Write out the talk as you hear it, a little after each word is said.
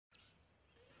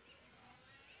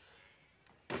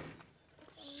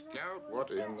Scout, what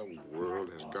in the world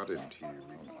has got into you?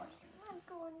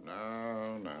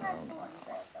 No.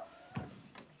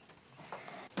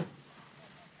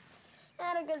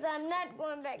 Atticus, I'm not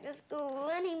going back to school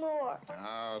anymore.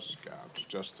 Now, Scout, it's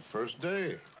just the first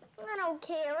day. I don't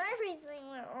care. Everything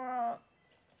went wrong.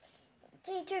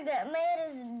 The teacher got mad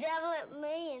as the devil at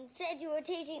me and said you were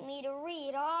teaching me to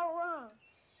read all wrong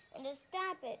and to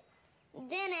stop it. And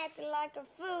then acted like a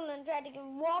fool and tried to give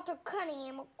Walter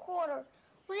Cunningham a quarter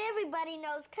when everybody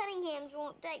knows Cunninghams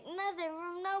won't take nothing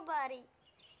from nobody.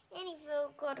 Any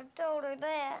fool could have told her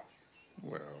that.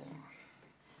 Well,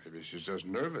 maybe she's just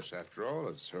nervous. After all,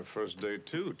 it's her first day,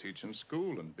 too, teaching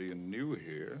school and being new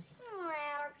here. Oh,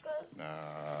 Atticus.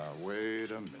 Now,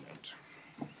 wait a minute.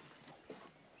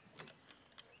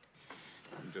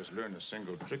 You just learned a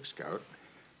single trick, Scout.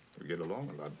 You get along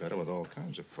a lot better with all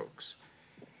kinds of folks.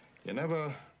 You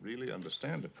never really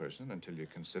understand a person until you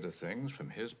consider things from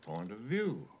his point of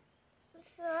view.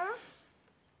 Sir?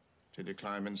 Till you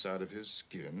climb inside of his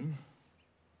skin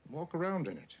and walk around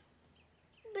in it.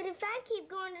 But if I keep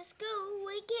going to school,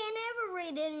 we can't ever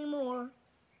read anymore.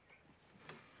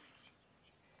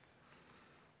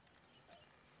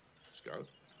 Scout,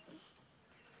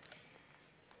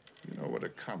 you know what a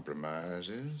compromise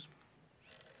is?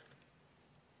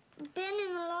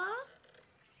 Bending the law?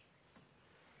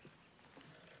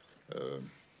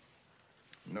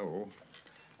 No.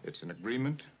 It's an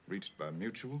agreement reached by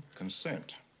mutual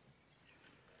consent.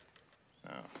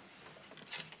 Now,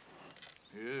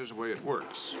 here's the way it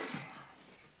works.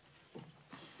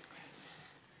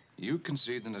 You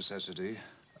concede the necessity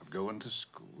of going to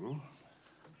school.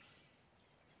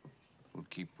 We'll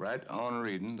keep right on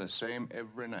reading the same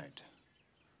every night,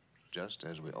 just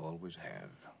as we always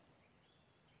have.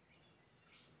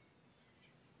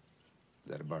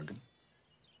 Is that a bargain?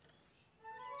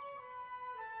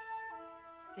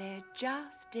 There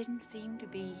just didn't seem to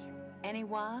be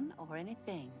anyone or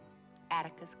anything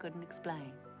Atticus couldn't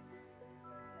explain.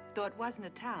 Though it wasn't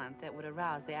a talent that would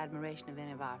arouse the admiration of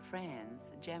any of our friends,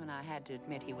 Jem and I had to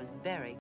admit he was very